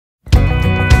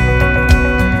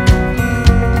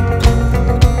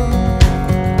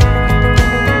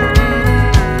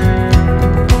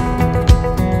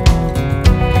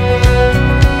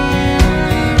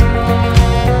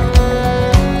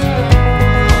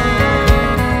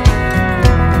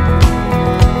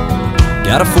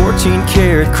Got a 14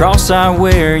 karat cross I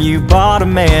wear. You bought a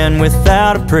man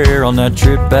without a prayer on that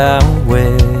trip out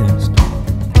west.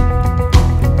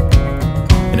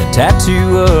 And a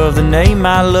tattoo of the name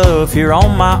I love here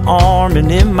on my arm and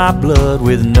in my blood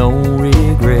with no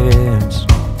regrets.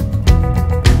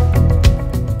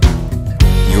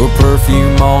 Your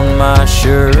perfume on my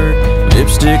shirt,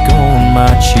 lipstick on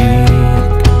my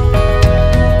cheek.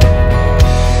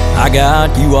 I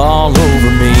got you all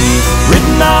over me,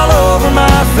 written all over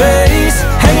my face,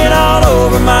 hanging all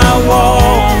over my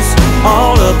walls,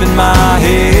 all up in my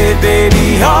head,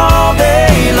 baby, all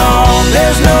day long.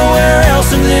 There's nowhere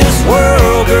else in this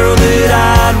world, girl, that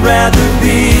I'd rather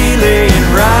be laying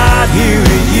right here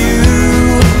with you,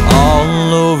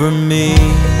 all over me.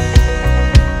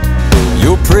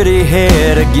 Your pretty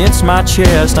head against my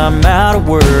chest, I'm out of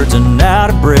words and out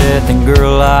of breath, and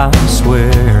girl, I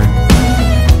swear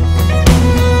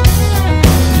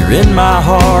in my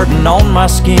heart and on my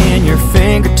skin, your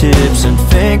fingertips and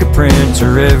fingerprints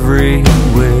are everywhere.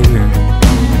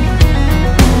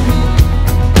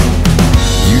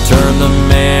 You turned the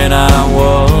man I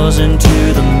was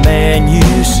into the man you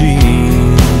see.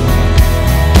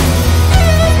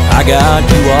 I got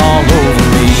you all over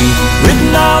me,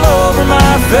 written all over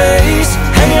my face,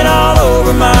 hanging all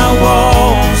over my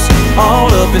walls, all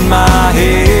up in my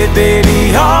head,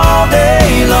 baby, all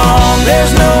day long.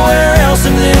 There's nowhere else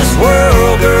in this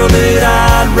world, girl, that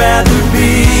I'd rather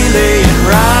be laying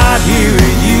right here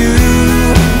with you,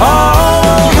 all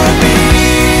over me.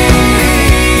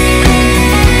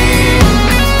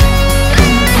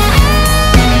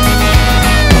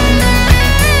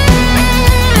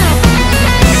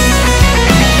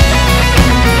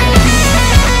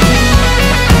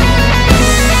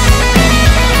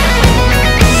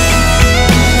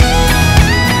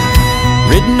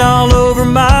 Written all over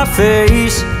my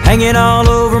face, hanging all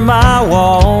over my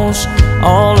walls,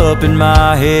 all up in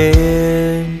my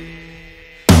head.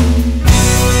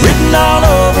 Written all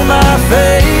over my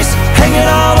face, hanging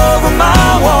all over my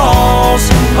walls,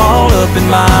 all up in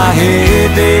my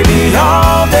head, baby,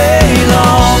 all day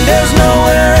long. There's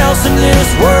nowhere else in this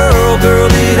world, girl,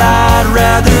 that I'd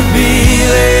rather be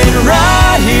laying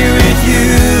right here with you.